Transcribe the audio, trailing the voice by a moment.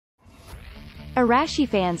Arashi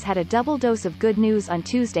fans had a double dose of good news on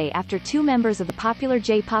Tuesday after two members of the popular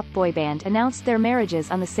J-pop boy band announced their marriages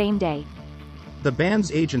on the same day. The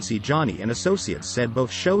band's agency Johnny & Associates said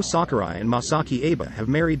both Sho Sakurai and Masaki Aiba have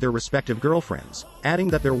married their respective girlfriends, adding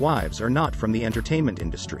that their wives are not from the entertainment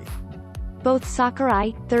industry. Both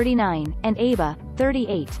Sakurai, 39, and Aiba,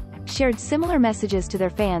 38, shared similar messages to their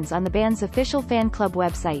fans on the band's official fan club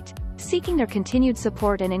website, seeking their continued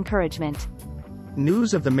support and encouragement.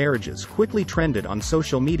 News of the marriages quickly trended on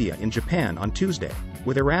social media in Japan on Tuesday,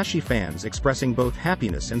 with Arashi fans expressing both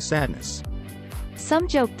happiness and sadness. Some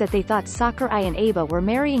joked that they thought Sakurai and Aiba were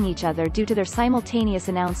marrying each other due to their simultaneous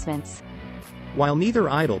announcements. While neither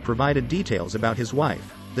idol provided details about his wife,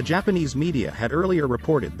 the Japanese media had earlier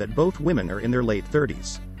reported that both women are in their late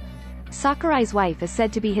 30s. Sakurai's wife is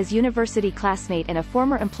said to be his university classmate and a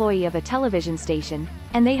former employee of a television station,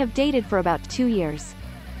 and they have dated for about 2 years.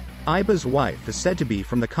 Aiba's wife is said to be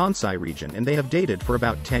from the Kansai region and they have dated for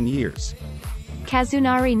about 10 years.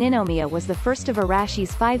 Kazunari Ninomiya was the first of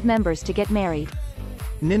Arashi's 5 members to get married.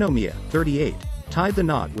 Ninomiya, 38, tied the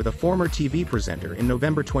knot with a former TV presenter in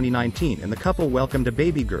November 2019 and the couple welcomed a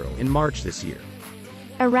baby girl in March this year.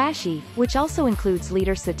 Arashi, which also includes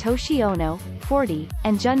leader Satoshi Ono, 40,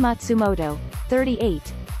 and Jun Matsumoto,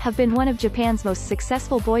 38, have been one of Japan's most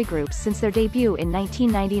successful boy groups since their debut in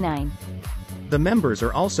 1999. The members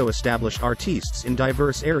are also established artistes in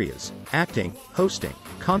diverse areas: acting, hosting,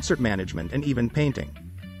 concert management and even painting.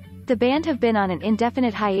 The band have been on an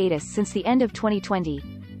indefinite hiatus since the end of 2020.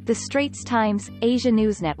 The Straits Times, Asia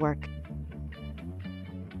News Network.